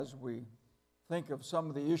as we think of some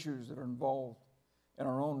of the issues that are involved in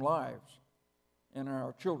our own lives and in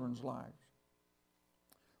our children's lives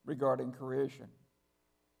regarding creation,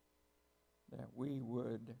 that we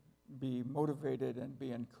would be motivated and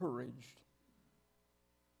be encouraged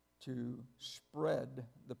to spread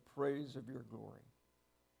the praise of your glory.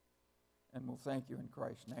 And we'll thank you in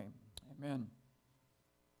Christ's name. Amen.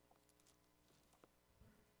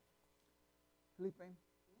 Felipe,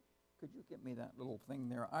 could you get me that little thing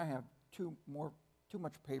there? I have too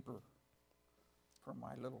much paper for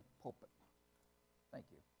my little pulpit. Thank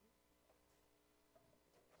you.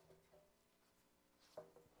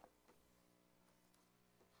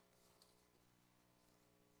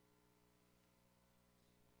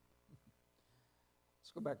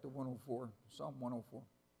 Let's go back to 104, Psalm 104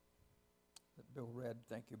 that Bill read.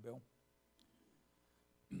 Thank you, Bill.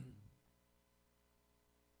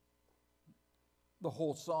 The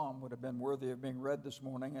whole psalm would have been worthy of being read this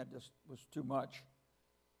morning. It just was too much.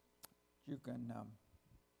 You can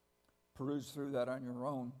peruse through that on your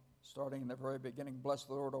own, starting in the very beginning. Bless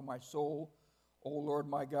the Lord, O my soul. O Lord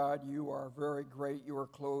my God, you are very great. You are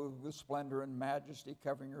clothed with splendor and majesty,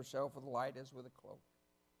 covering yourself with light as with a cloak.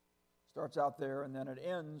 Starts out there, and then it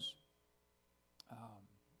ends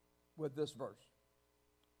with this verse,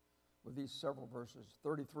 with these several verses,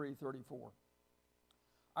 33, 34.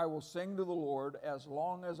 I will sing to the Lord as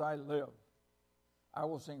long as I live. I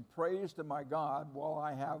will sing praise to my God while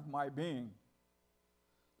I have my being.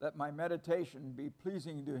 Let my meditation be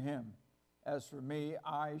pleasing to him. As for me,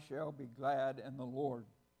 I shall be glad in the Lord.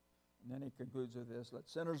 And then he concludes with this, let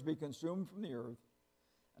sinners be consumed from the earth,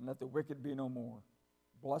 and let the wicked be no more.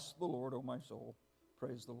 Bless the Lord, O my soul.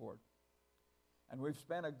 Praise the Lord. And we've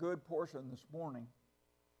spent a good portion this morning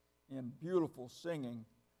in beautiful singing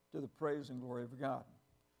to the praise and glory of God.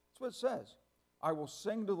 That's what it says. I will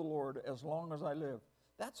sing to the Lord as long as I live.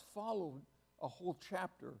 That's followed a whole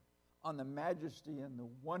chapter on the majesty and the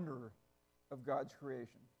wonder of God's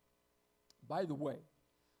creation. By the way,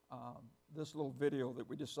 this little video that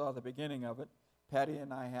we just saw at the beginning of it, Patty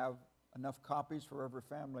and I have enough copies for every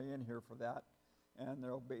family in here for that. And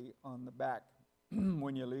they'll be on the back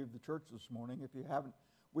when you leave the church this morning. If you haven't,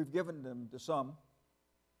 we've given them to some,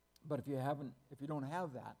 but if you don't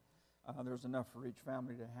have that, there's enough for each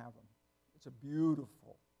family to have them. It's a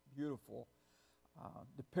beautiful, beautiful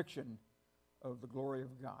depiction of the glory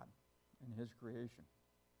of God in his creation.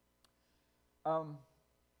 How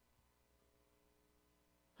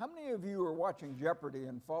many of you are watching Jeopardy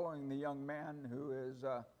and following the young man who is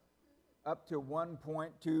up to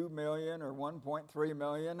 1.2 million or 1.3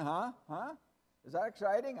 million, huh? Is that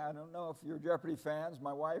exciting? I don't know if you're Jeopardy fans.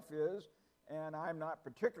 My wife is, and I'm not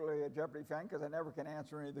particularly a Jeopardy fan because I never can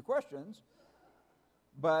answer any of the questions.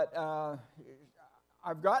 But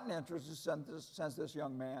I've gotten interested since this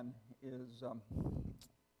young man is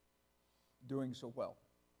doing so well.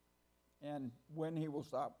 And when he will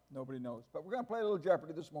stop, nobody knows. But we're going to play a little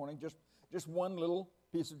Jeopardy this morning, just one little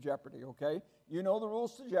piece of Jeopardy, okay? You know the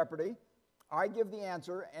rules to Jeopardy. I give the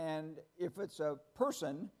answer, and if it's a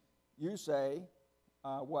person, you say,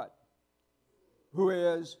 what? Who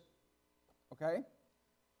is, okay?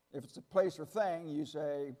 If it's a place or thing, you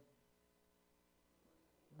say,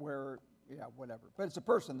 where, yeah, whatever. But it's a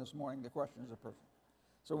person this morning. The question is a person.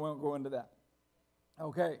 So we won't go into that.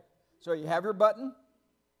 Okay, so you have your button.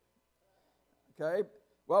 Okay,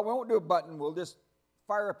 well, we won't do a button. We'll just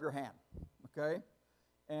fire up your hand, okay?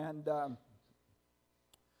 And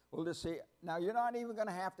we'll just see. Now, you're not even going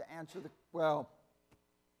to have to answer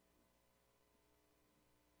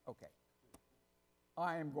okay.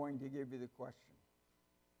 I am going to give you the question.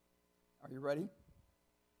 Are you ready?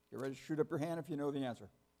 You ready to shoot up your hand if you know the answer?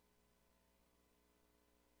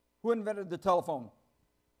 Who invented the telephone?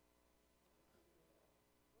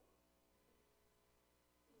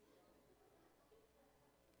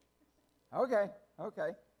 Okay.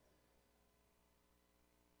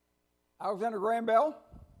 Alexander Graham Bell?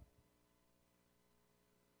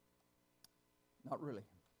 Not really.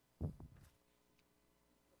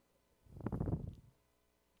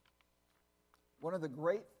 One of the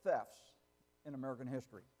great thefts in American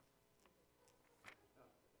history.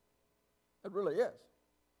 It really is.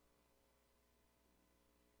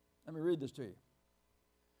 Let me read this to you.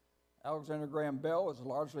 Alexander Graham Bell is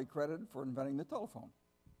largely credited for inventing the telephone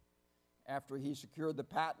after he secured the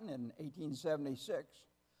patent in 1876.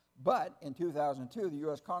 But in 2002, the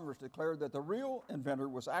U.S. Congress declared that the real inventor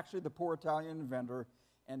was actually the poor Italian inventor,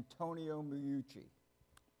 Antonio Meucci.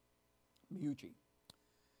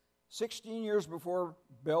 16 years before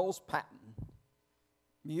Bell's patent,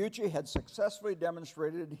 Meucci had successfully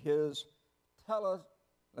demonstrated his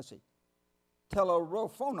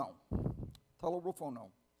Telerofono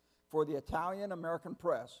for the Italian-American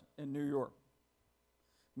press in New York.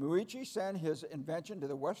 Meucci sent his invention to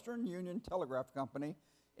the Western Union Telegraph Company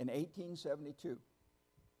in 1872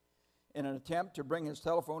 in an attempt to bring his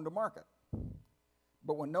telephone to market.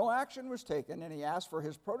 But when no action was taken and he asked for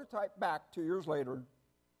his prototype back 2 years later,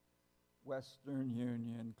 Western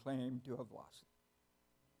Union claimed to have lost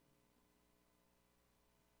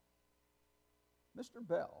it. Mr.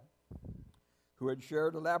 Bell, who had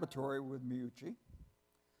shared a laboratory with Meucci,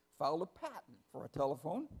 filed a patent for a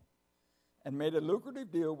telephone and made a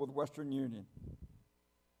lucrative deal with Western Union.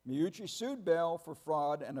 Meucci sued Bell for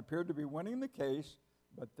fraud and appeared to be winning the case,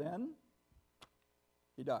 but then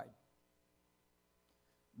he died,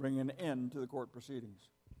 bringing an end to the court proceedings.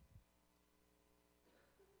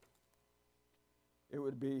 It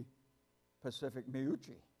would be Pacific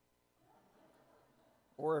Meucci.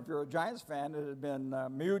 Or if you're a Giants fan, it had been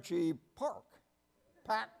Meucci Park,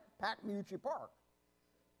 Pat Meucci Park,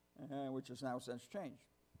 which has now since changed.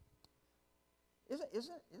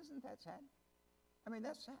 Isn't that sad? I mean,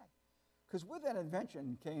 that's sad. Because with that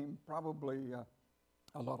invention came probably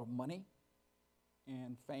a lot of money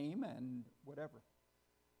and fame and whatever.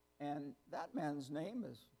 And that man's name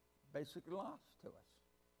is basically lost to us.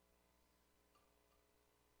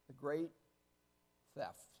 The great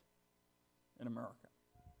theft in America.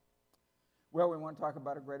 Well, we want to talk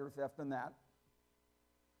about a greater theft than that.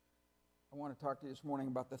 I want to talk to you this morning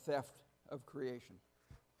about the theft of creation.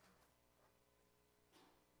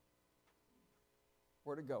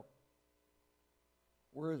 Where'd it go?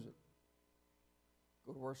 Where is it?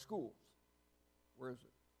 Go to our schools. Where is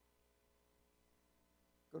it?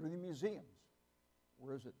 Go to the museums.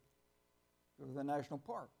 Where is it? Go to the national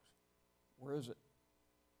parks. Where is it?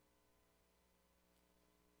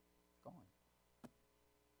 Gone.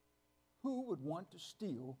 Who would want to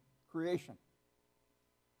steal creation?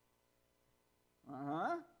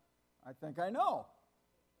 I think I know.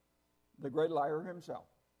 The great liar himself.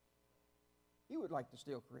 He would like to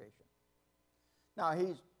steal creation. Now,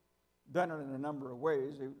 he's done it in a number of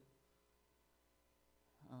ways.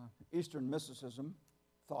 Eastern mysticism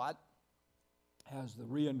thought has the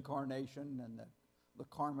reincarnation and the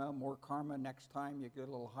karma, more karma next time you get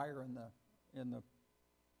a little higher in the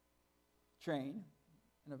chain,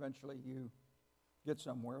 and eventually you get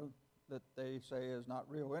somewhere that they say is not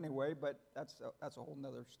real anyway, but that's a whole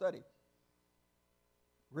nother study.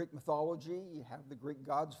 Greek mythology, you have the Greek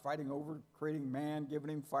gods fighting over creating man, giving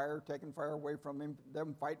him fire, taking fire away from him,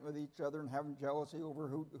 them fighting with each other and having jealousy over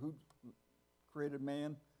who created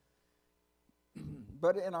man.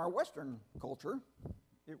 But in our Western culture,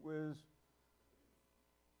 it was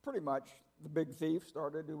pretty much the big thief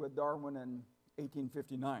started with Darwin in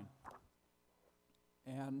 1859.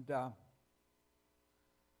 And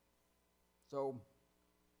so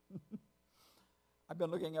I've been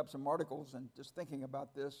looking up some articles and just thinking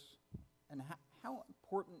about this and how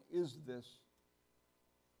important is this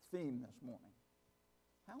theme this morning?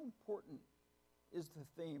 How important is the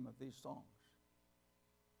theme of these songs?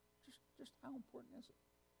 Just how important is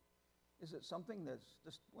it? Is it something that's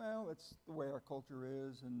just, well, it's the way our culture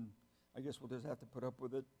is and I guess we'll just have to put up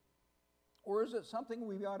with it? Or is it something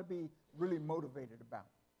we ought to be really motivated about?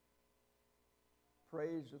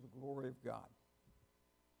 Praise to the glory of God.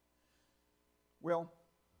 Well,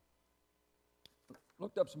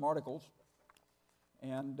 looked up some articles,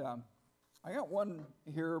 and I got one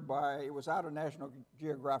here it was out of National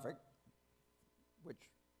Geographic, which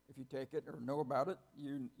if you take it or know about it,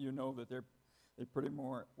 you know that they pretty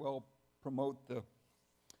more well promote the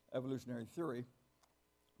evolutionary theory.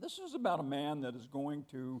 This is about a man that is going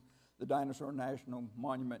to the Dinosaur National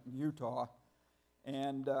Monument in Utah,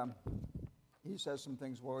 and he says some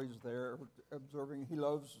things while he's there observing. He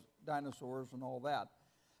loves dinosaurs and all that.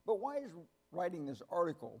 But why he's writing this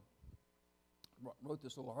article, wrote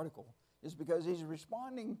this little article, is because he's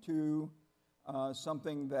responding to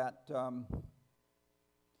something that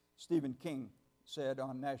Stephen King said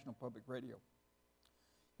on National Public Radio.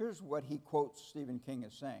 Here's what he quotes Stephen King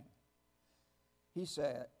as saying. He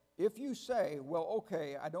said, if you say, well,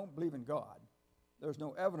 okay, I don't believe in God, there's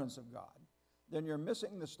no evidence of God, then you're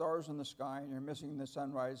missing the stars in the sky, and you're missing the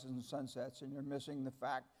sunrises and sunsets, and you're missing the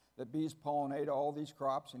fact that bees pollinate all these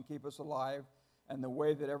crops and keep us alive, and the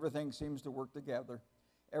way that everything seems to work together.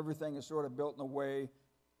 Everything is sort of built in a way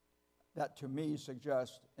that, to me,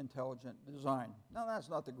 suggests intelligent design. Now, that's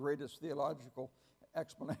not the greatest theological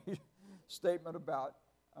explanation, statement about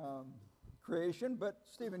creation, but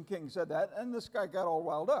Stephen King said that, and this guy got all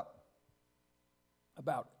riled up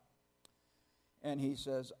about And he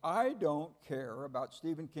says, I don't care about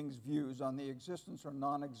Stephen King's views on the existence or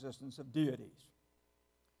non-existence of deities.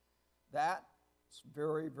 That's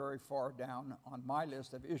very, very far down on my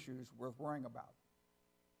list of issues worth worrying about.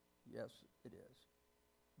 Yes, it is,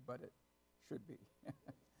 but it should be.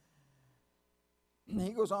 He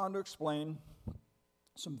goes on to explain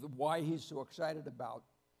why he's so excited about.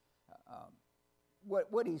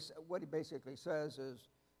 What he basically says is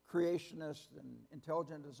creationists and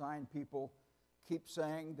intelligent design people keep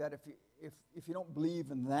saying that if you don't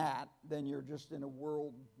believe in that, then you're just in a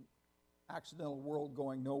accidental world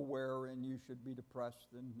going nowhere, and you should be depressed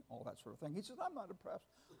and all that sort of thing. He says, I'm not depressed.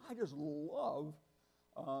 I just love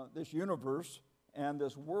this universe and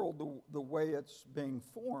this world, the way it's being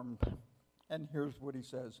formed. And here's what he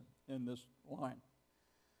says in this line.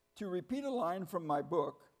 To repeat a line from my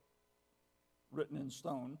book, written in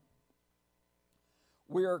stone,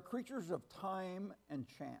 we are creatures of time and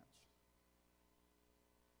chance.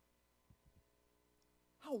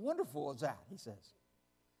 How wonderful is that, he says.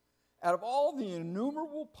 Out of all the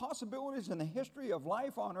innumerable possibilities in the history of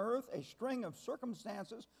life on earth, a string of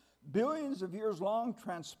circumstances billions of years long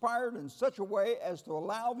transpired in such a way as to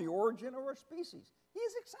allow the origin of our species.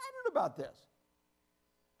 He's excited about this.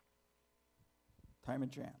 Time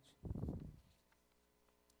and chance.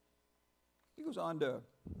 He goes on to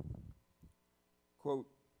quote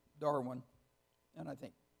Darwin, and I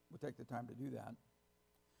think we'll take the time to do that.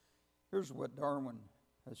 Here's what Darwin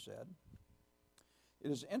has said.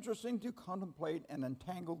 It is interesting to contemplate an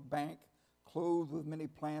entangled bank clothed with many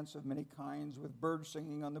plants of many kinds, with birds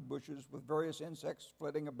singing on the bushes, with various insects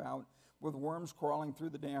flitting about, with worms crawling through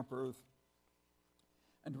the damp earth,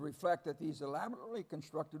 and to reflect that these elaborately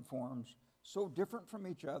constructed forms, so different from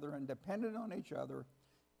each other and dependent on each other,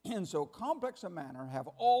 in so complex a manner, have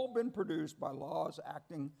all been produced by laws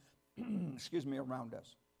acting around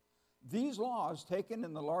us. These laws, taken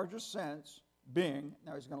in the largest sense, being,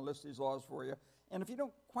 now he's going to list these laws for you, and if you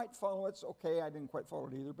don't quite follow it, it's okay. I didn't quite follow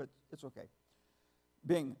it either, but it's okay.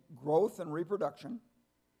 Being growth and reproduction,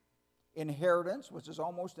 inheritance, which is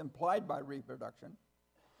almost implied by reproduction,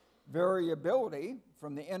 variability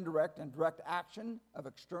from the indirect and direct action of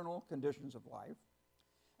external conditions of life,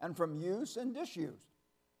 and from use and disuse,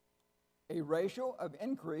 a ratio of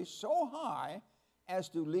increase so high as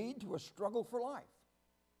to lead to a struggle for life.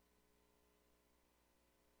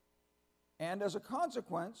 And as a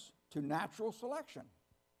consequence, to natural selection,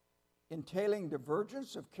 entailing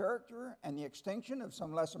divergence of character and the extinction of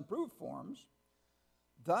some less improved forms.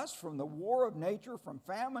 Thus, from the war of nature, from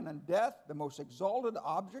famine and death, the most exalted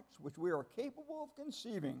objects which we are capable of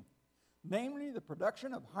conceiving, namely the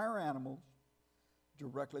production of higher animals,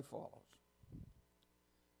 directly follows.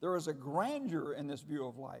 There is a grandeur in this view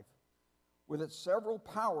of life, with its several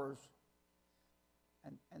powers.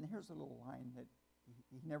 And here's a little line that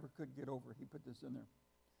he never could get over. He put this in there.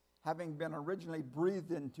 Having been originally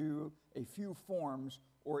breathed into a few forms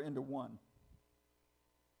or into one.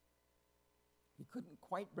 He couldn't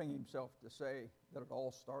quite bring himself to say that it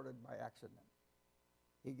all started by accident.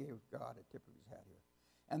 He gave God a tip of his hat here.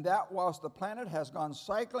 And that whilst the planet has gone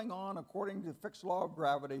cycling on according to the fixed law of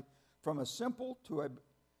gravity, from a simple to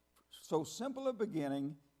so simple a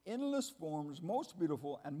beginning, endless forms, most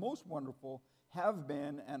beautiful and most wonderful, have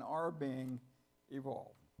been and are being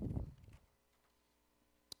evolved.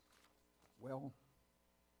 Well,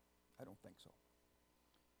 I don't think so.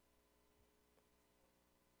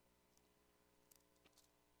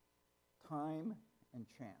 Time and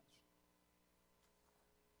chance.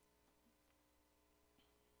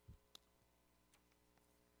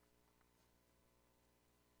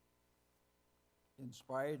 In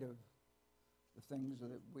spite of the things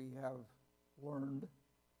that we have learned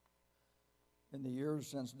in the years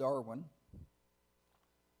since Darwin,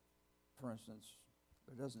 for instance,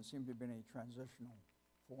 there doesn't seem to have been any transitional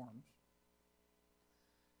forms.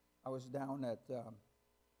 I was down at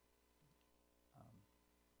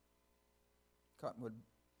Cottonwood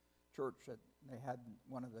Church. They had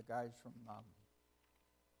one of the guys from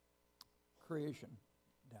Creation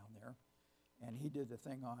down there, and he did the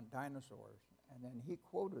thing on dinosaurs. And then he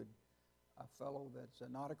quoted a fellow that's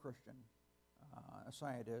not a Christian, a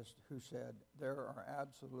scientist, who said, there are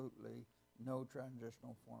absolutely no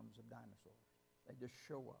transitional forms of dinosaurs. They just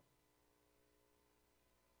show up.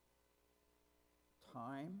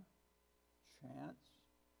 Time, chance,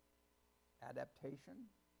 adaptation,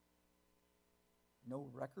 no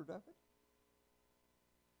record of it,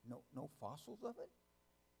 no fossils of it,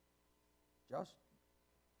 just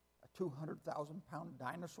a 200,000-pound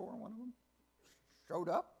dinosaur, one of them, showed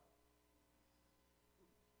up.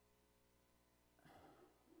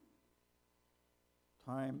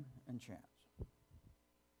 Time and chance.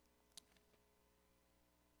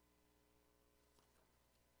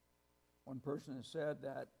 One person has said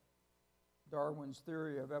that Darwin's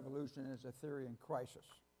theory of evolution is a theory in crisis.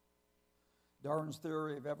 Darwin's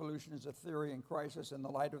theory of evolution is a theory in crisis in the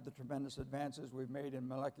light of the tremendous advances we've made in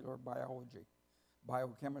molecular biology,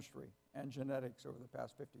 biochemistry, and genetics over the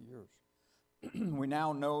past 50 years. We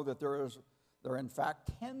now know that there are in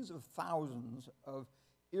fact tens of thousands of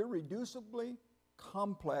irreducibly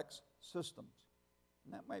complex systems.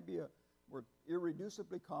 And that might be a word,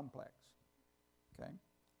 irreducibly complex, okay?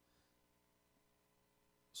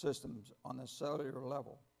 Systems on the cellular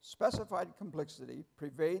level. Specified complexity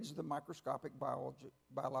pervades the microscopic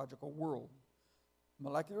biological world.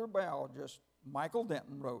 Molecular biologist Michael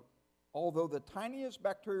Denton wrote, although the tiniest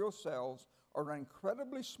bacterial cells are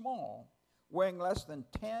incredibly small, weighing less than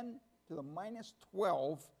 10 to the minus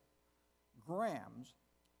 12 grams,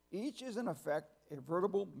 each is in effect a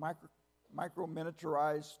veritable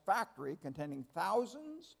micro-miniaturized factory containing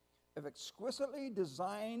thousands of exquisitely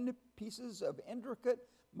designed pieces of intricate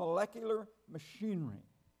molecular machinery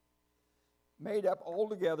made up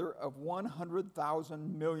altogether of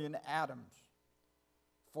 100,000 million atoms,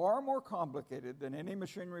 far more complicated than any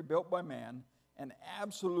machinery built by man and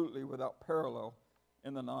absolutely without parallel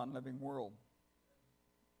in the non-living world.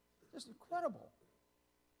 Just incredible.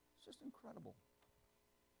 It's just incredible.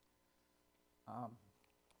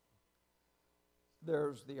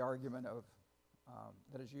 There's the argument of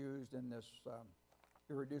that is used in this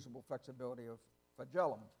irreducible flexibility of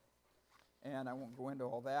flagellum, and I won't go into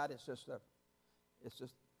all that. It's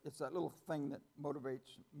that little thing that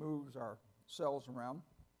moves our cells around.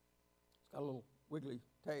 It's got a little wiggly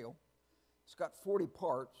tail. It's got 40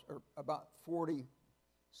 parts, or about 40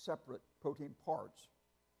 separate protein parts,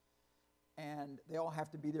 and they all have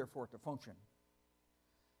to be there for it to function.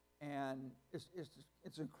 And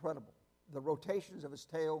it's incredible. The rotations of its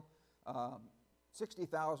tail,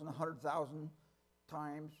 60,000, 100,000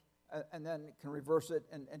 times, and then it can reverse it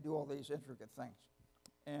and do all these intricate things.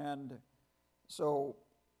 And so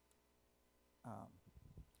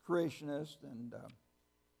creationists and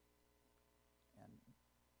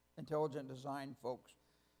intelligent design folks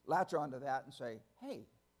latch onto that and say, hey,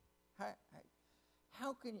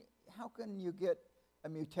 how can you get a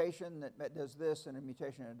mutation that does this and a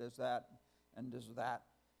mutation that does that and does that,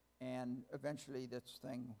 and eventually this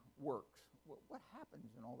thing works? What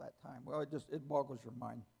happens in all that time? Well, it boggles your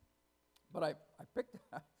mind. But I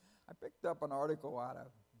picked up an article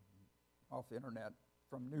off the internet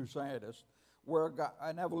from New Scientist where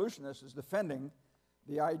an evolutionist is defending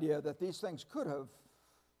the idea that these things could have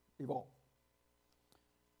evolved.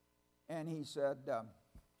 And he said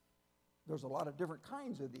there's a lot of different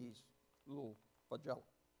kinds of these little flagella.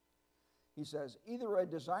 He says, either a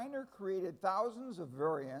designer created thousands of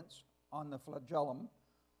variants on the flagellum,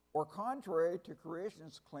 or contrary to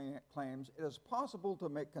creationist claims, it is possible to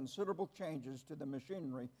make considerable changes to the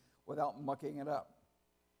machinery without mucking it up.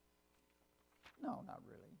 No, not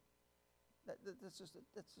really. That's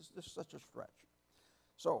just such a stretch.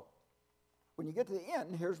 So, when you get to the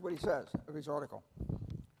end, here's what he says of his article.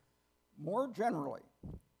 More generally,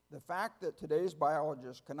 the fact that today's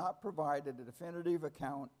biologists cannot provide a definitive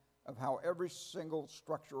account of how every single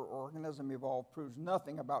structure or organism evolved proves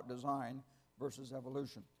nothing about design versus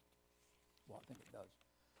evolution. Well, I think it does.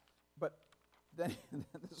 But then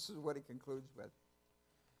this is what he concludes with.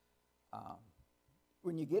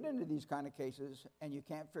 When you get into these kind of cases and you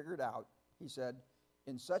can't figure it out, he said,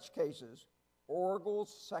 in such cases,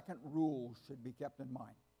 Orgel's second rule should be kept in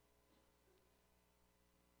mind.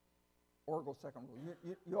 Orgel's second rule.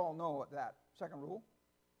 You all know that second rule?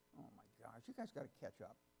 Oh my gosh, you guys got to catch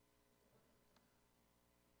up.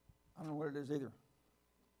 I don't know what it is either.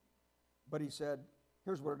 But he said,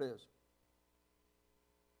 here's what it is.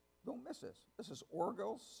 Don't miss this. This is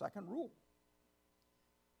Orgel's second rule.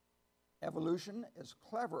 Evolution is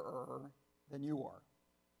cleverer than you are.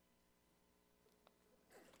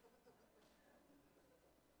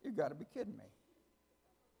 You got to be kidding me.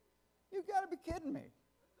 You got to be kidding me.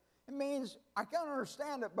 It means I can't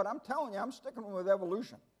understand it, but I'm telling you, I'm sticking with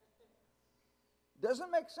evolution.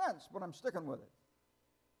 Doesn't make sense, but I'm sticking with it.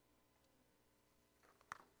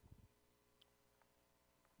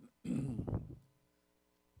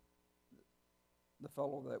 The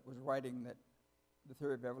fellow that was writing that the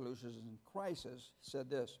theory of evolution is in crisis said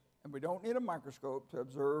this, and we don't need a microscope to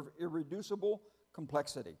observe irreducible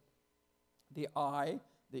complexity. The eye,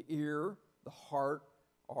 the ear, the heart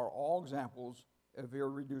are all examples of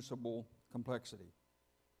irreducible complexity.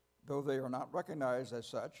 Though they were not recognized as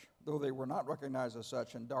such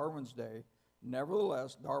in Darwin's day,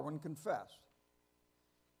 nevertheless, Darwin confessed.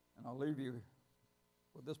 And I'll leave you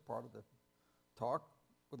with this part of the talk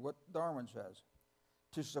with what Darwin says.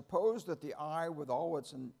 To suppose that the eye, with all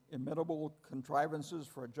its imitable contrivances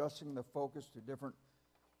for adjusting the focus to different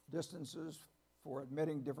distances, for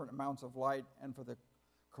admitting different amounts of light, and for the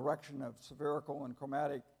correction of spherical and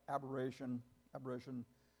chromatic aberration,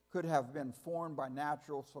 could have been formed by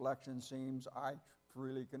natural selection seems, I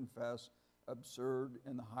freely confess, absurd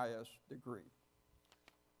in the highest degree.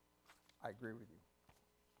 I agree with you.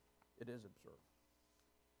 It is absurd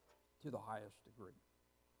to the highest degree.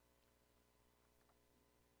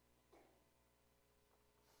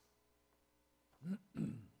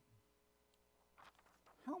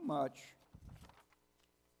 How much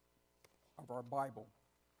of our Bible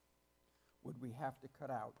would we have to cut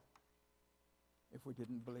out if we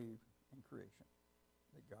didn't believe in creation,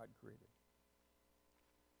 that God created?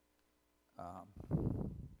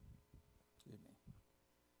 Excuse me.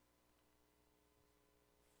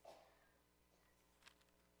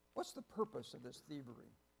 What's the purpose of this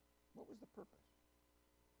thievery? What was the purpose?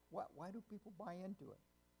 Why do people buy into it?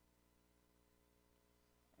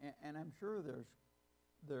 And I'm sure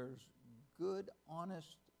there's good,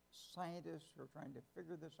 honest scientists who are trying to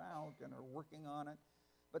figure this out and are working on it.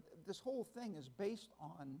 But this whole thing is based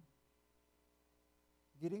on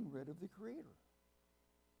getting rid of the Creator.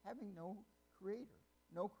 Having no Creator.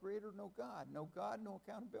 No Creator, no God. No God, no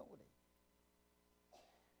accountability.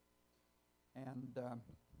 And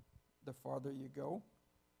the farther you go,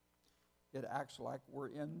 it acts like we're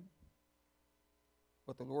in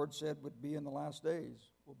what the Lord said would be in the last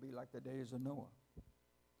days, will be like the days of Noah.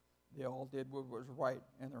 They all did what was right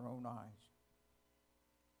in their own eyes.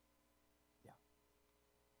 Yeah.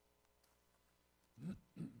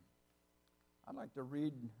 I'd like to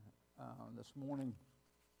read this morning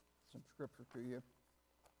some scripture to you.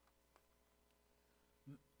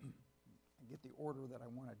 And get the order that I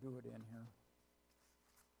want to do it in here.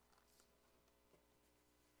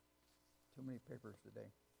 Too many papers today.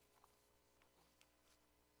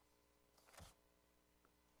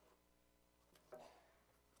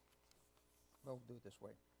 Well, we'll do it this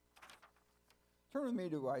way. Turn with me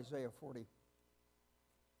to Isaiah 40.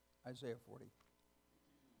 Isaiah 40.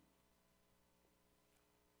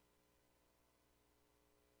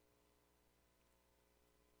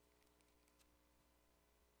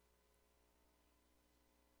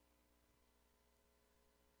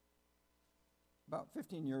 About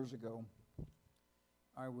 15 years ago,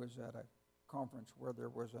 I was at a conference where there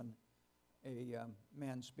was a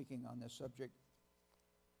man speaking on this subject,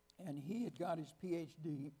 and he had got his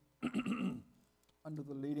PhD under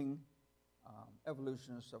the leading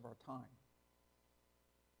evolutionists of our time.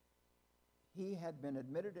 He had been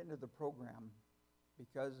admitted into the program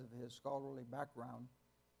because of his scholarly background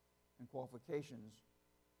and qualifications,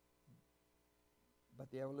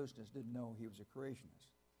 but the evolutionists didn't know he was a creationist.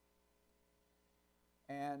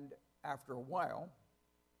 And after a while,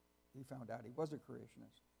 he found out he was a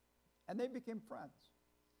creationist. And they became friends.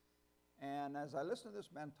 And as I listened to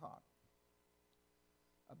this man talk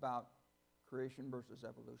about creation versus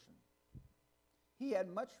evolution, he had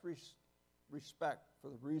much respect for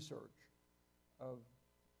the research of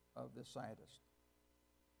the scientist.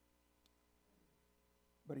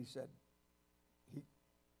 But he said he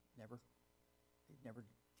never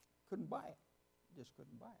couldn't buy it. Just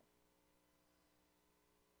couldn't buy it.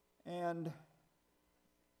 And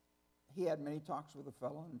he had many talks with the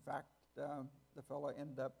fellow. In fact, the fellow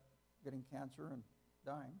ended up getting cancer and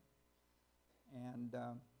dying. And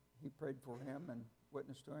he prayed for him and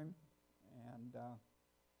witnessed to him. And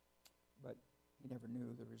but he never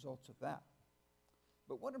knew the results of that.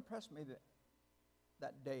 But what impressed me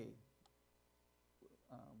that day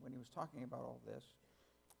when he was talking about all this,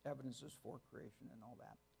 evidences for creation and all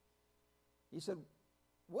that, he said,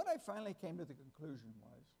 what I finally came to the conclusion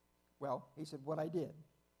was, well, he said, what I did,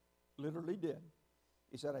 literally did,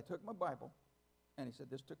 he said, I took my Bible, and he said,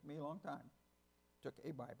 this took me a long time, took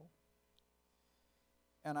a Bible,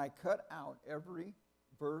 and I cut out every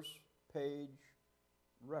verse, page,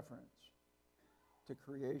 reference to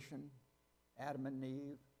creation, Adam and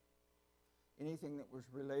Eve, anything that was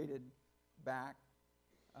related back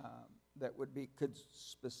that could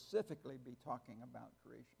specifically be talking about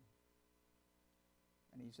creation.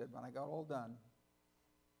 And he said, when I got all done,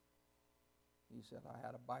 he said, I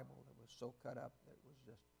had a Bible that was so cut up that it was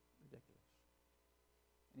just ridiculous.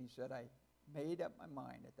 And he said, I made up my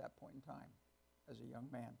mind at that point in time, as a young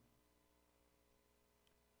man,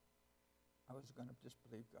 I was going to just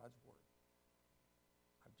believe God's word.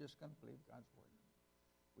 I'm just going to believe God's word.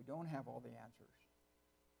 We don't have all the answers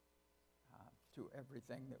to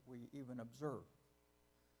everything that we even observe.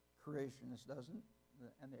 Creationist doesn't,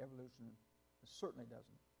 and the evolutionist certainly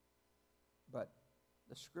doesn't. But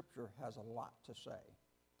the Scripture has a lot to say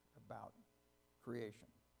about creation.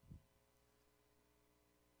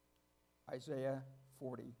 Isaiah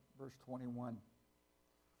 40, verse 21.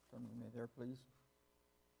 Turn with me there, please.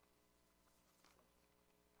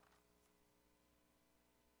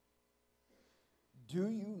 Do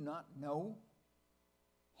you not know?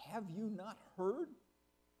 Have you not heard?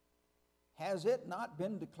 Has it not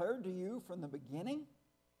been declared to you from the beginning?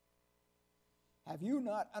 Have you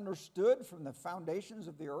not understood from the foundations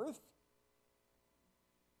of the earth?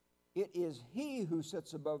 It is He who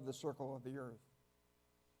sits above the circle of the earth,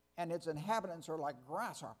 and its inhabitants are like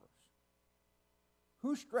grasshoppers.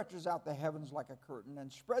 Who stretches out the heavens like a curtain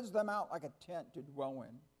and spreads them out like a tent to dwell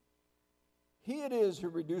in? He it is who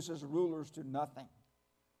reduces rulers to nothing,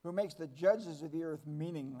 who makes the judges of the earth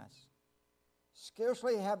meaningless.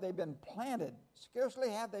 Scarcely have they been planted, scarcely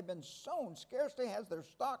have they been sown, scarcely has their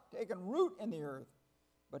stalk taken root in the earth,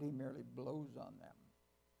 but He merely blows on them,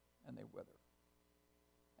 and they wither.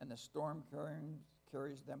 And the storm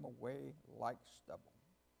carries them away like stubble.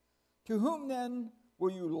 To whom then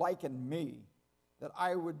will you liken me, that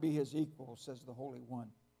I would be His equal, says the Holy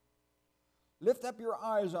One? Lift up your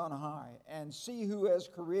eyes on high and see who has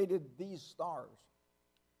created these stars.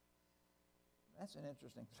 That's an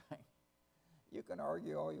interesting thing. You can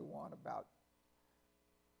argue all you want about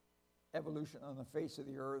evolution on the face of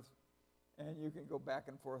the earth, and you can go back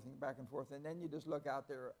and forth, and then you just look out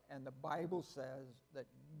there, and the Bible says that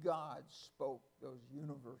God spoke those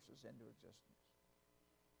universes into existence.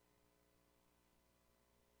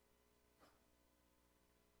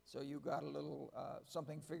 So you got a little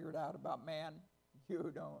something figured out about man? You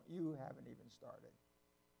haven't even started.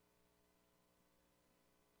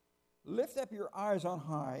 Lift up your eyes on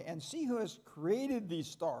high and see who has created these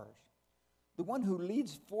stars, the one who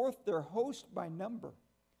leads forth their host by number.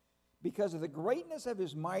 Because of the greatness of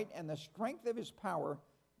His might and the strength of His power,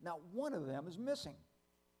 not one of them is missing.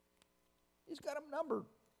 He's got them numbered.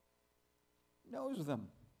 He knows them.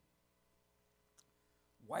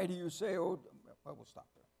 Why do you say, oh, well, we'll stop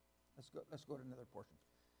there. Let's go to another portion.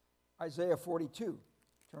 Isaiah 42.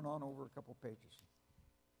 Turn on over a couple pages.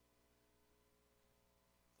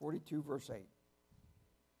 42, verse 8.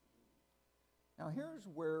 Now here's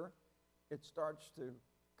where it starts to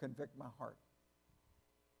convict my heart.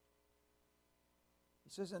 He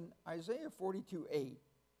says in Isaiah 42, 8,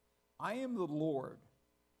 I am the Lord,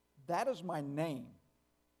 that is my name.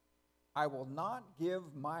 I will not give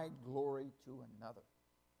my glory to another.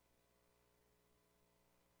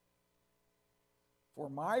 For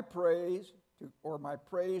my praise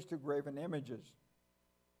to graven images,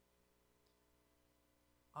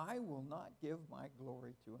 I will not give my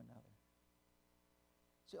glory to another.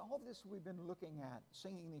 See, all this we've been looking at,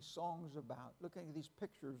 singing these songs about, looking at these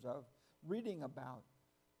pictures of, reading about,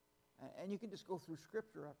 and you can just go through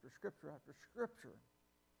Scripture after Scripture after Scripture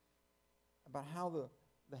about how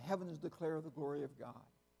the heavens declare the glory of God.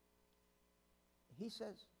 He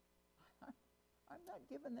says, I'm not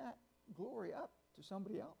giving that glory up to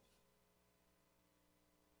somebody else.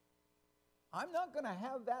 I'm not going to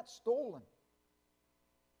have that stolen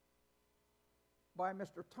by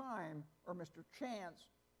Mr. Time or Mr. Chance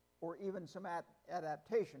or even some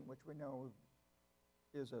adaptation, which we know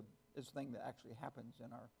is a thing that actually happens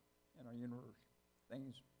in our universe.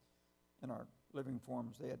 Things in our living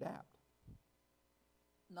forms, they adapt.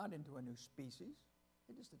 Not into a new species.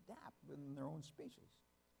 They just adapt within their own species.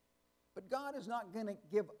 But God is not going to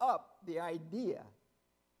give up the idea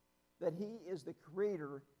that He is the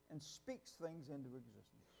creator and speaks things into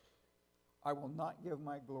existence. I will not give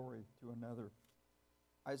my glory to another.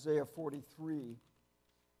 Isaiah 43,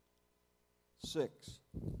 6.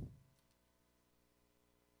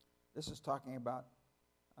 This is talking about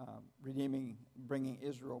bringing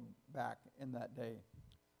Israel back in that day.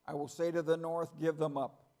 I will say to the north, give them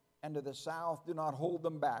up, and to the south, do not hold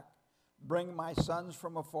them back. Bring my sons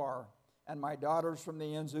from afar, and my daughters from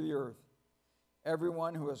the ends of the earth,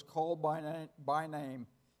 everyone who is called by name,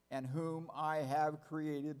 and whom I have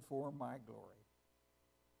created for my glory.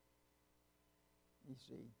 You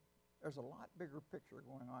see, there's a lot bigger picture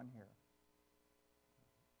going on here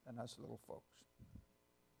than us little folks.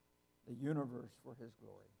 The universe for His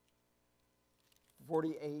glory.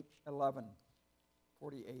 48:11.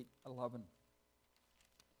 48:11.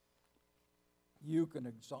 You can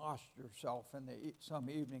exhaust yourself in some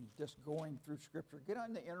evenings just going through Scripture. Get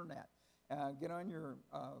on the internet. Get on your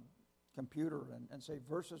computer and say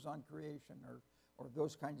verses on creation or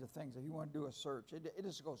those kinds of things. If you want to do a search, it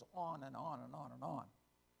just goes on and on and on and on.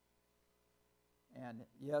 And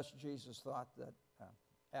yes, Jesus thought that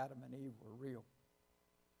Adam and Eve were real.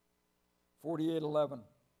 48:11.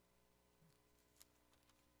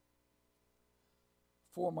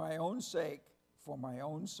 For my own sake,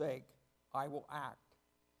 I will act.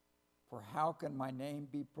 For how can my name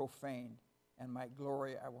be profaned, and my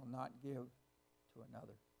glory I will not give to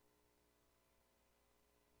another?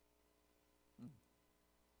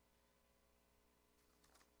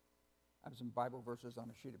 I have some Bible verses on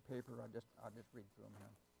a sheet of paper. I'll just read through them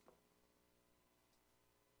here.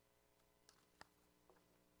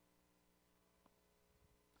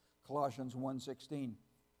 Colossians 1:16.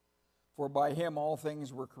 For by him all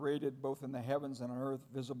things were created, both in the heavens and on earth,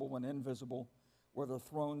 visible and invisible, whether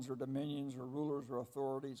thrones or dominions or rulers or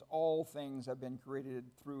authorities, all things have been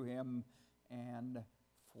created through him and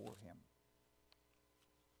for him.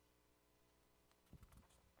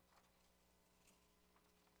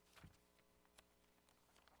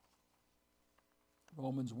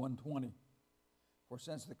 Romans 1:20. For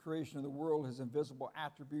since the creation of the world, his invisible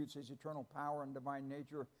attributes, his eternal power and divine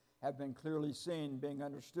nature have been clearly seen, being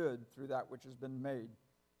understood through that which has been made,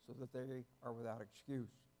 so that they are without excuse.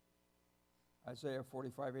 Isaiah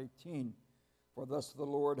 45:18. For thus the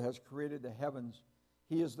Lord has created the heavens.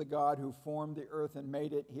 He is the God who formed the earth and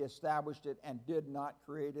made it. He established it and did not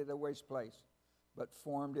create it a waste place, but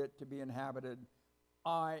formed it to be inhabited.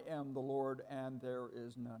 I am the Lord, and there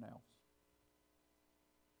is none else.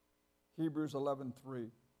 Hebrews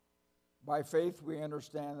 11:3. By faith we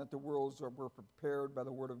understand that the worlds were prepared by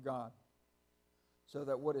the word of God, so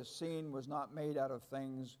that what is seen was not made out of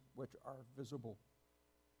things which are visible.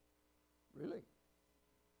 Really?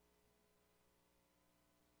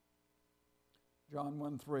 John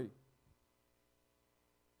 1:3.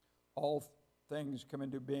 All things come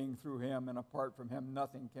into being through him, and apart from him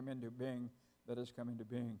nothing came into being that has come into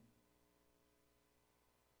being.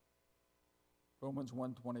 Romans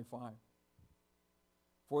 1:25.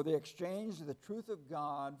 For they exchanged the truth of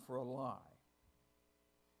God for a lie,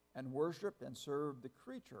 and worshiped and served the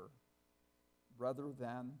creature rather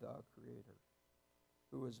than the Creator,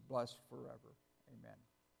 who is blessed forever. Amen.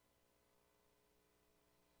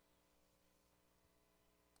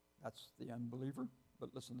 That's the unbeliever,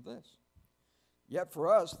 but listen to this. Yet for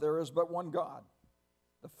us there is but one God,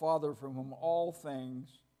 the Father, from whom are all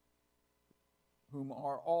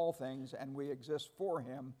things, and we exist for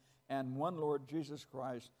him, and one Lord Jesus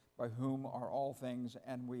Christ, by whom are all things,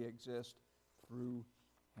 and we exist through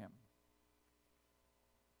him.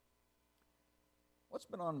 What's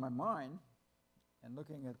been on my mind, and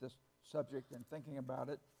looking at this subject and thinking about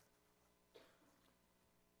it,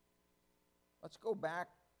 let's go back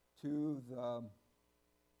to the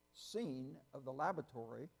scene of the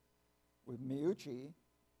laboratory with Meucci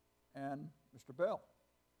and Mr. Bell.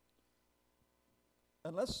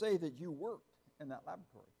 And let's say that you worked in that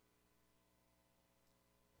laboratory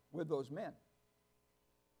with those men,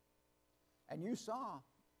 and you saw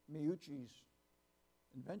Meucci's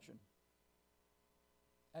invention,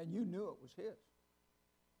 and you knew it was his.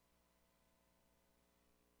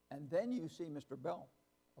 And then you see Mr. Bell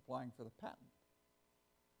applying for the patent.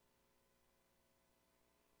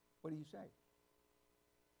 What do you say?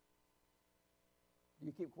 Do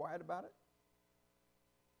you keep quiet about it?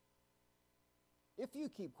 If you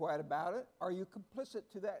keep quiet about it, are you complicit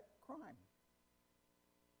to that crime?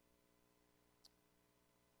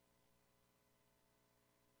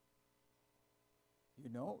 You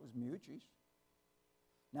know it was Meucci's.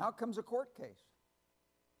 Now comes a court case.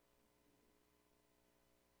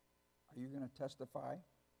 Are you going to testify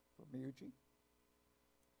for Meucci?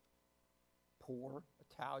 Poor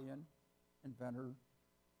Italian inventor,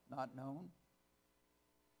 not known,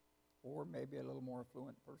 or maybe a little more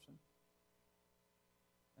affluent person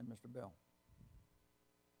than Mr. Bell.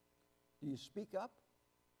 Do you speak up,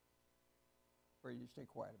 or do you stay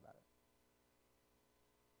quiet about it?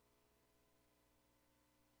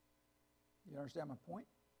 You understand my point?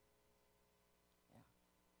 Yeah.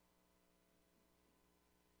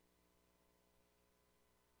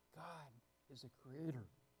 God is a creator.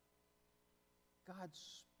 God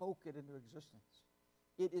spoke it into existence.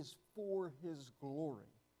 It is for his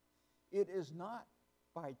glory. It is not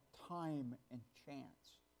by time and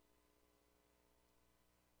chance.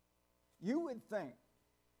 You would think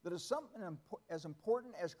that if something as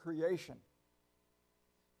important as creation,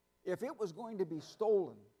 if it was going to be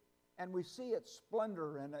stolen, and we see its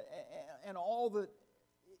splendor and all that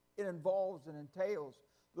it involves and entails,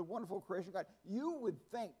 the wonderful creation of God, you would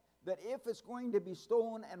think that if it's going to be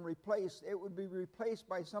stolen and replaced, it would be replaced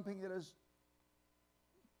by something that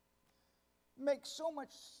makes so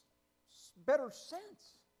much better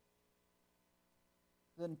sense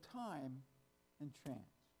than time and chance.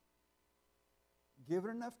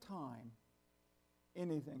 Given enough time,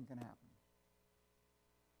 anything can happen.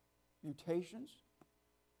 Mutations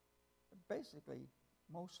are basically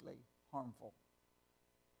mostly harmful.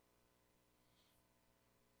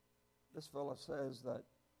 This fellow says that,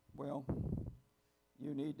 well,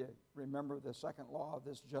 you need to remember the second law of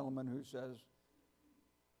this gentleman who says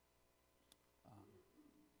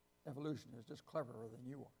evolution is just cleverer than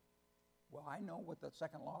you are. Well, I know what the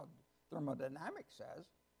second law of thermodynamics says,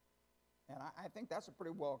 and I think that's a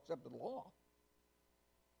pretty well accepted law.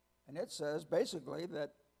 And it says basically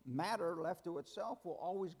that matter left to itself will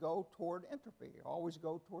always go toward entropy, always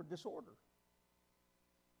go toward disorder.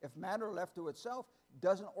 If matter left to itself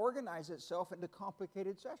doesn't organize itself into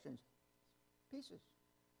complicated pieces.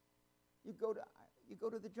 You go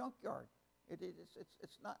to the junkyard.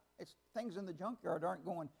 It's things in the junkyard aren't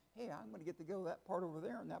going, hey, I'm going to get to go that part over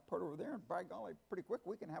there and that part over there, and by golly, pretty quick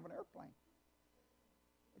we can have an airplane.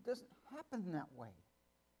 It doesn't happen that way.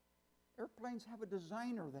 Airplanes have a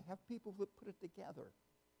designer. They have people that put it together.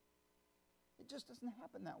 It just doesn't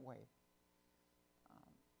happen that way.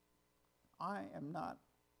 I am not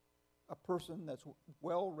a person that's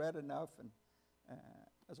well read enough, and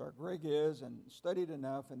as our Greg is, and studied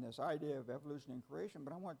enough in this idea of evolution and creation,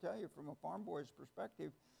 but I want to tell you from a farm boy's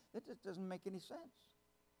perspective, that just doesn't make any sense.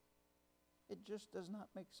 It just does not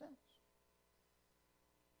make sense.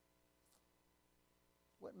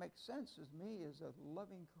 What makes sense to me is a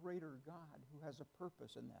loving creator God who has a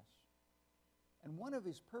purpose in this. And one of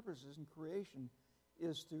his purposes in creation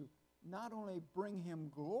is to not only bring him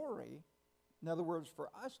glory, in other words, for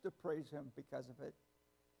us to praise him because of it,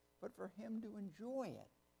 but for him to enjoy it.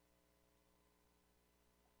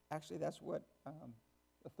 Actually, that's what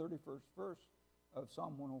the 31st verse of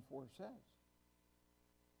Psalm 104 says.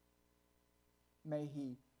 May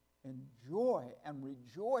he enjoy and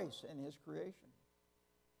rejoice in his creation.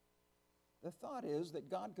 The thought is that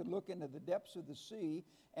God could look into the depths of the sea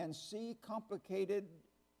and see complicated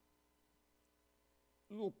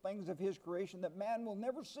little things of his creation that man will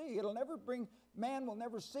never see. Man will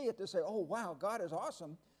never see it to say, oh, wow, God is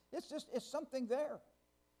awesome. It's something there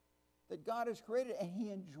that God has created, and he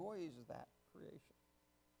enjoys that creation.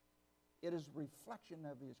 It is a reflection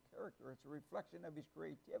of his character. It's a reflection of his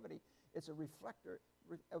creativity. It's a reflector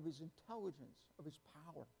of his intelligence, of his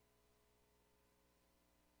power.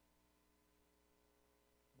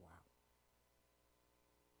 Wow.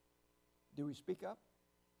 Do we speak up?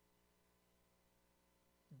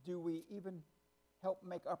 Do we even help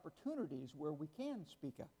make opportunities where we can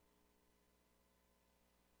speak up?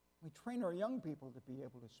 We train our young people to be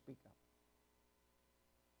able to speak up.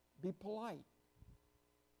 Be polite.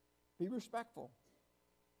 Be respectful.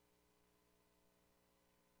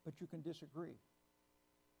 But you can disagree.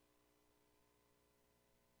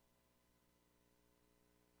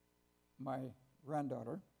 My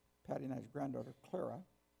granddaughter, Patty and I's granddaughter, Clara,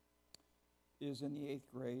 is in the 8th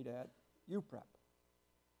grade at UPrep.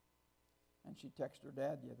 And she texted her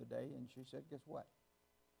dad the other day, and she said, guess what?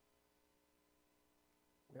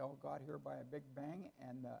 We all got here by a big bang,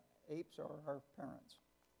 and the apes are our parents.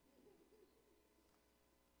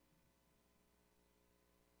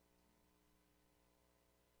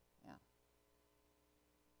 Yeah.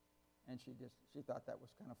 And she thought that was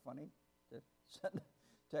kind of funny to send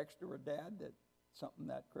a text to her dad that something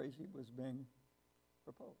that crazy was being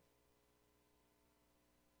proposed.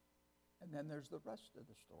 And then there's the rest of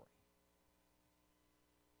the story.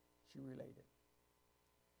 She related.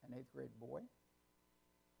 An 8th grade boy.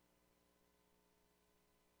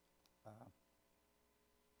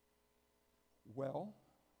 Well,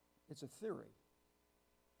 it's a theory,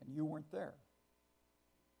 and you weren't there.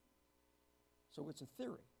 So it's a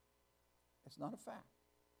theory. It's not a fact.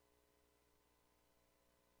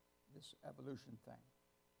 This evolution thing.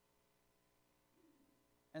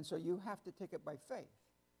 And so you have to take it by faith.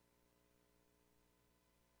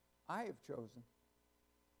 I have chosen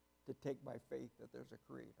to take by faith that there's a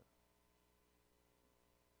creator.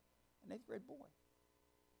 An 8th grade boy.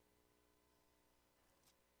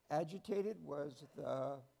 Agitated was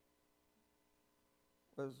the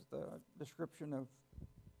description of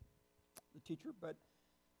the teacher, but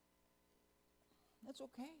that's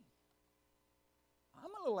okay.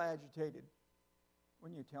 I'm a little agitated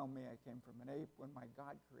when you tell me I came from an ape when my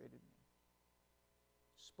God created me,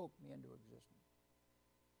 spoke me into existence,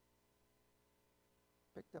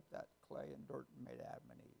 picked up that clay and dirt and made Adam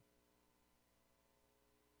and Eve.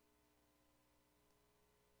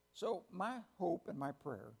 So my hope and my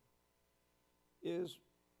prayer is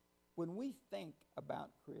when we think about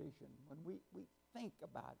creation, when we think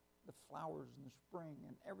about the flowers in the spring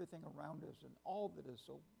and everything around us and all that is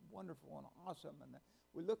so wonderful and awesome, and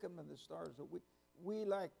we look up at the stars, that we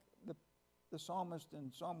like the psalmist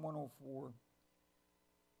in Psalm 104,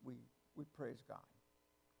 we praise God.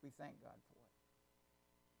 We thank God for it.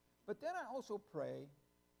 But then I also pray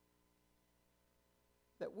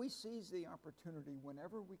that we seize the opportunity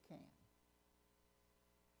whenever we can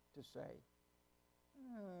to say,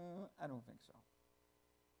 I don't think so.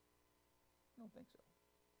 I don't think so.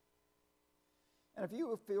 And if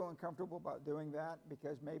you feel uncomfortable about doing that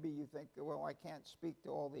because maybe you think, well, I can't speak to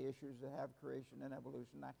all the issues that have creation and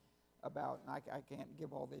evolution I can't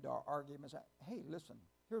give all the arguments. Hey, listen,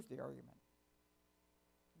 here's the argument.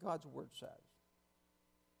 God's word says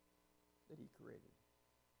that he created.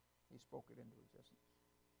 He spoke it into existence.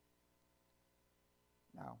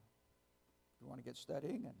 Now, if you want to get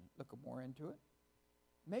studying and look more into it,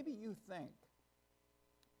 maybe you think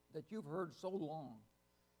that you've heard so long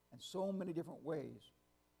and so many different ways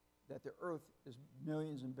that the earth is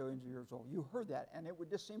millions and billions of years old. You heard that, and it would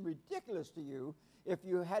just seem ridiculous to you if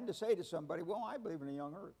you had to say to somebody, well, I believe in a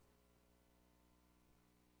young earth.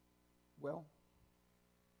 Well,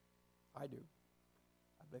 I do.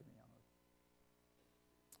 I believe in a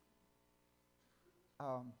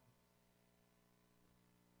young earth.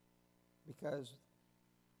 Because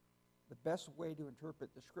the best way to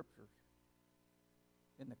interpret the scriptures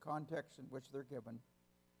in the context in which they're given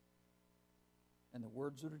and the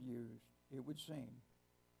words that are used, it would seem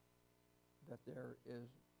that there is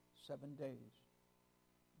 7 days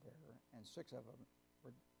there, and 6 of them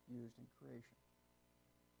were used in creation.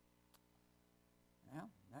 Now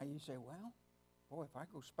you say, well, boy, if I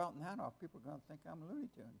go spouting that off, people are going to think I'm a Looney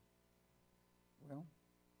Tune. Well,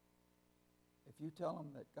 if you tell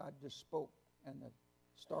them that God just spoke and the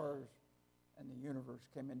stars and the universe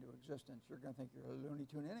came into existence, you're going to think you're a Looney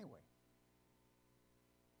Tune anyway.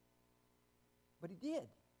 But he did.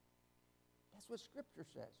 That's what Scripture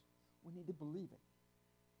says. We need to believe it.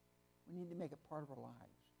 We need to make it part of our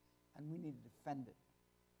lives. And we need to defend it.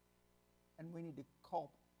 And we need to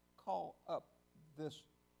call up this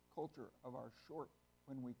culture of our short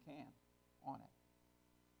when we can on it.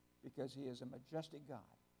 Because he is a majestic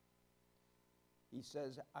God. He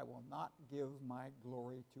says, I will not give my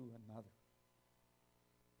glory to another.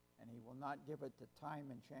 And he will not give it to time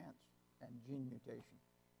and chance and gene mutation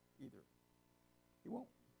either. He won't.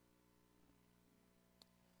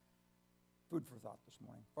 Food for thought this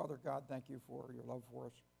morning. Father God, thank you for your love for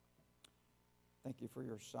us. Thank you for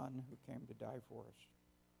your Son who came to die for us.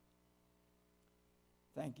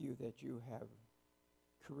 Thank you that you have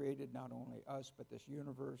created not only us, but this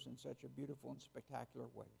universe in such a beautiful and spectacular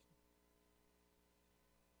way.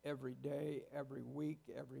 Every day, every week,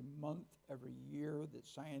 every month, every year that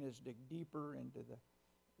scientists dig deeper into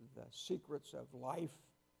the secrets of life,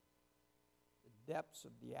 the depths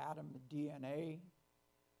of the atom, the DNA,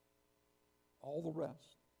 all the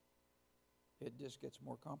rest, it just gets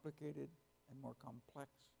more complicated and more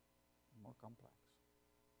complex and more complex.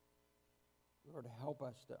 Lord, help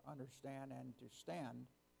us to understand and to stand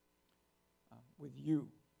with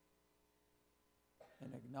you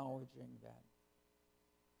in acknowledging that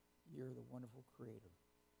you're the wonderful creator.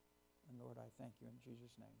 And Lord, I thank you in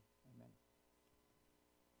Jesus' name. Amen.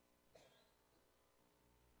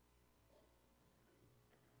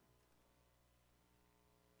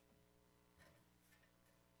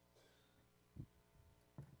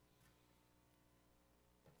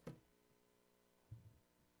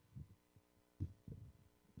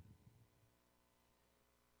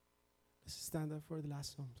 Let's stand up for the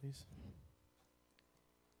last song, please.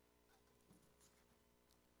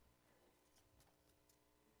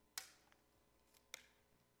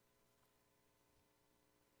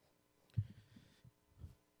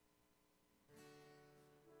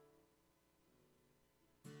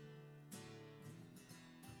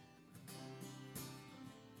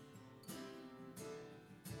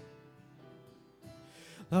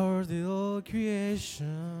 Lord, the whole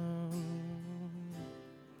creation,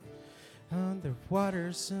 and the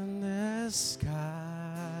waters in the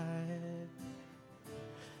sky,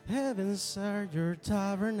 heavens are your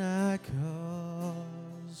tabernacles.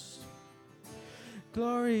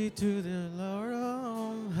 Glory to the Lord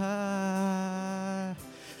on high.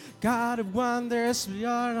 God of wonders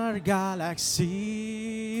beyond our galaxy,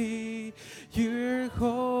 you're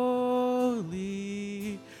holy,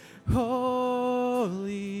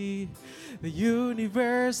 holy. The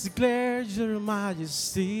universe declares your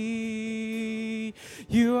majesty.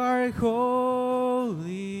 You are holy,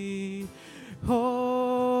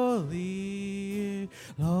 holy,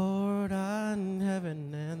 Lord on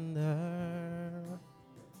heaven and earth.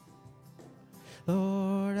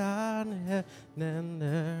 Lord on heaven and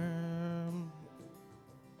earth.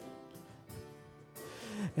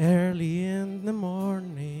 Early in the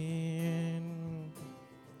morning,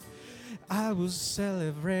 I will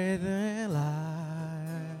celebrate the life.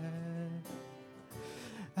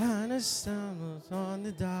 stumble on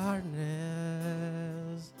the darkness,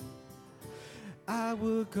 I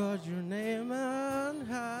will call your name on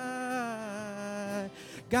high.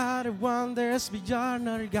 God of wonders beyond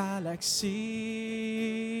our galaxy,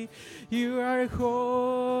 you are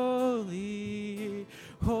holy,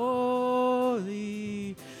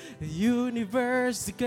 holy. The universe, the